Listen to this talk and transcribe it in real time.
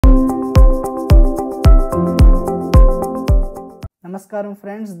Namaskaram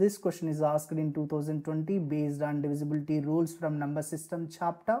friends, this question is asked in 2020 based on divisibility rules from number system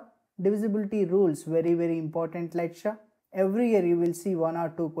chapter. Divisibility rules, very important lecture. Every year you will see one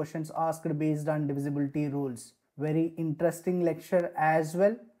or two questions asked based on divisibility rules. Very interesting lecture as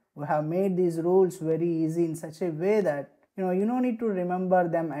well. We have made these rules very easy in such a way that you don't need to remember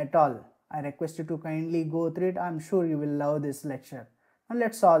them at all. I request you to kindly go through it. I'm sure you will love this lecture. Now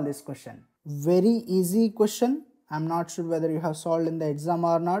let's solve this question. Very easy question. I'm not sure whether you have solved in the exam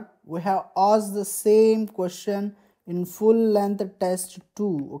or not. We have asked the same question in full length test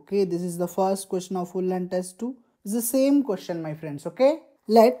 2. Okay, this is the first question of full length test 2. It's the same question, my friends. Okay,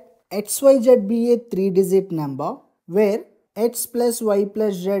 let XYZ be a 3-digit number where X plus Y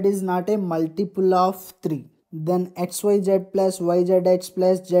plus Z is not a multiple of 3. Then XYZ plus YZX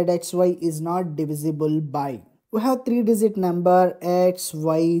plus ZXY is not divisible by. We have 3-digit number X,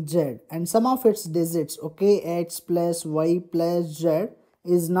 Y, Z and some of its digits, okay, X plus Y plus Z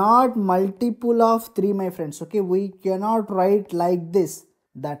is not multiple of 3, my friends. Okay, we cannot write like this.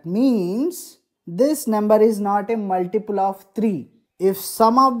 That means this number is not a multiple of 3. If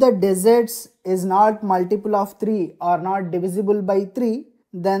some of the digits is not multiple of 3 or not divisible by 3,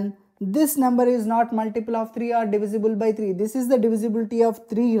 then this number is not multiple of 3 or divisible by 3. This is the divisibility of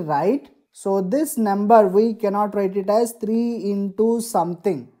 3, right? So this number we cannot write it as 3 into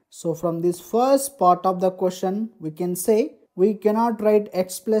something. So from this first part of the question we can say we cannot write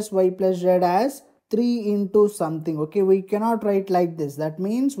X plus Y plus Z as 3 into something. Okay, we cannot write like this. That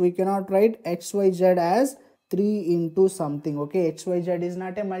means we cannot write XYZ as 3 into something. Okay, XYZ is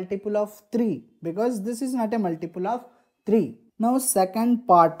not a multiple of 3 because this is not a multiple of 3. Now second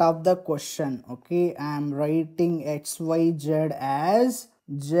part of the question. Okay, I am writing XYZ as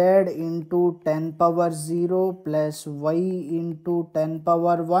Z into 10 power 0 plus Y into 10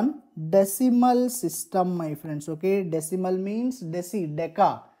 power 1. Decimal system, my friends. Okay, decimal means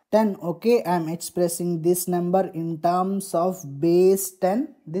deca 10. Okay, I am expressing this number in terms of base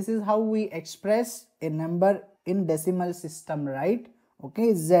 10. This is how we express a number in decimal system, right?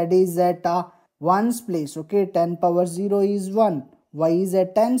 Okay, Z is at ones place. Okay, 10 power 0 is 1. Y is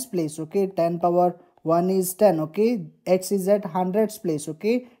at tens place. Okay, 10 power 1 is 10. Okay, X is at hundreds place.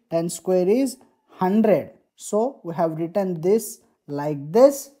 Okay, 10 square is 100. So we have written this like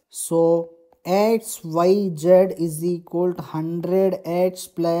this. So XYZ is equal to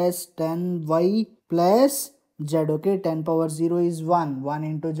 100X plus 10Y plus Z. Okay, 10 power 0 is 1. 1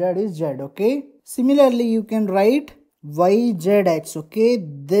 into Z is Z. Okay, similarly you can write YZX. Okay,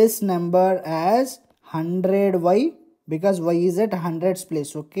 this number as 100Y because Y is at hundreds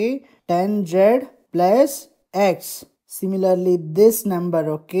place. Okay, 10Z plus X. Similarly this number,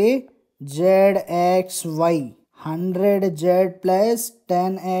 okay, ZXY, 100Z plus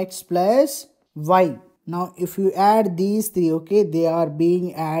 10X plus Y. Now if you add these three, okay, they are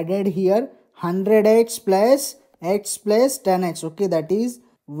being added here. 100X plus X plus 10X, okay, that is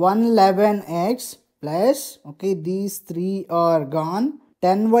 111X plus, okay, these three are gone.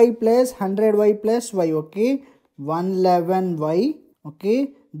 10Y plus 100Y plus Y, okay, 111Y,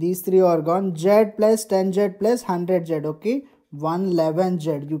 okay, these three are gone. Z plus 10Z plus 100Z, okay,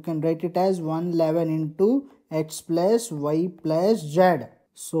 111Z. You can write it as 111 into X plus Y plus Z.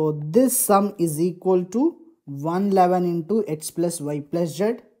 So this sum is equal to 111 into X plus Y plus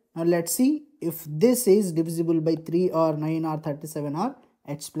Z. Now let's see if this is divisible by 3 or 9 or 37 or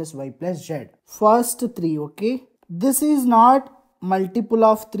X plus Y plus Z. First 3, okay, this is not multiple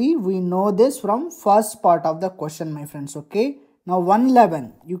of 3. We know this from first part of the question, my friends. Okay, now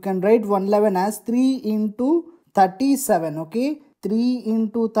 111, you can write 111 as 3 into 37. Okay, 3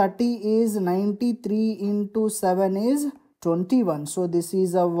 into 30 is 90, 3 into 7 is 21. So this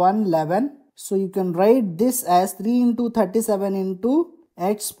is a 111. So you can write this as 3 into 37 into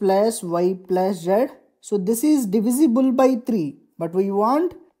X plus Y plus Z. So this is divisible by 3, but we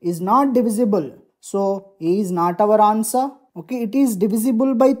want is not divisible. So A is not our answer. Okay, it is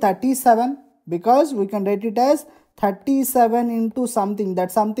divisible by 37 because we can write it as 37 into something.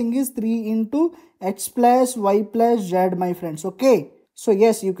 That something is 3 into X plus Y plus Z, my friends. Okay, so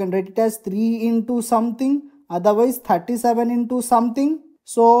yes, you can write it as 3 into something, otherwise 37 into something.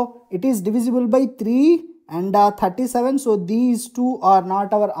 So it is divisible by 3 and 37. So these two are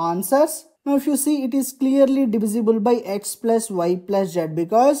not our answers. Now if you see, it is clearly divisible by X plus Y plus Z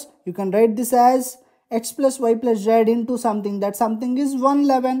because you can write this as X plus Y plus Z into something. That something is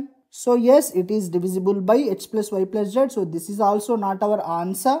 111. So yes, it is divisible by X plus Y plus Z. So this is also not our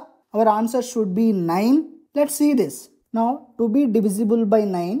answer. Our answer should be 9. Let's see this. Now to be divisible by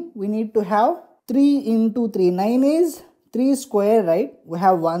 9, we need to have 3 into 3. 9 is 3 square, right? We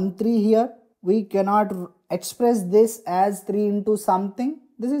have 1 3 here. We cannot express this as 3 into something.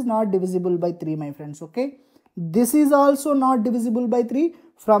 This is not divisible by 3, my friends, okay. This is also not divisible by 3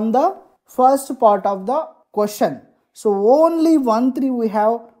 from the first part of the question. So only one 3 we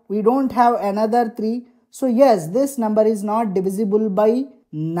have, we don't have another 3. So yes, this number is not divisible by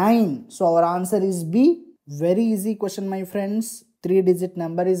 9. So our answer is B. Very easy question, my friends. 3-digit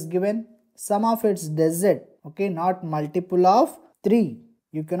number is given. Sum of its digit, okay, not multiple of 3.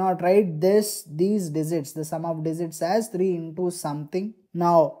 You cannot write these digits, the sum of digits, as 3 into something.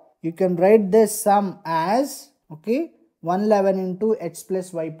 Now you can write this sum as, okay, 111 into X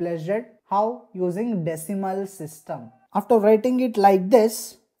plus Y plus Z. How? Using decimal system. After writing it like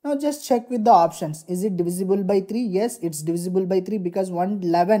this, now just check with the options. Is it divisible by 3? Yes, it's divisible by 3 because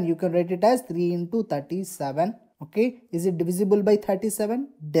 111 you can write it as 3 into 37. Okay, is it divisible by 37?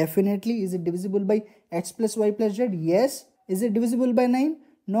 Definitely. Is it divisible by X plus Y plus Z? Yes. Is it divisible by 9?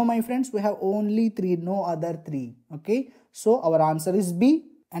 No, my friends, we have only 3, no other 3. Okay, so our answer is B.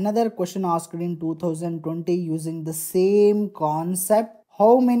 Another question asked in 2020 using the same concept.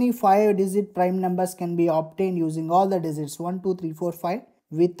 How many 5-digit prime numbers can be obtained using all the digits 1, 2, 3, 4, 5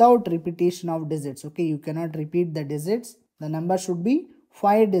 without repetition of digits? Okay, you cannot repeat the digits. The number should be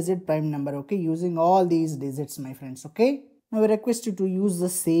 5-digit prime number, okay, using all these digits, my friends. Okay, now I request you to use the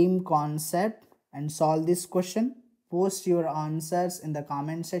same concept and solve this question. Post your answers in the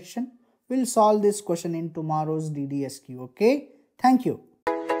comment section. We'll solve this question in tomorrow's DDSQ. Okay, thank you.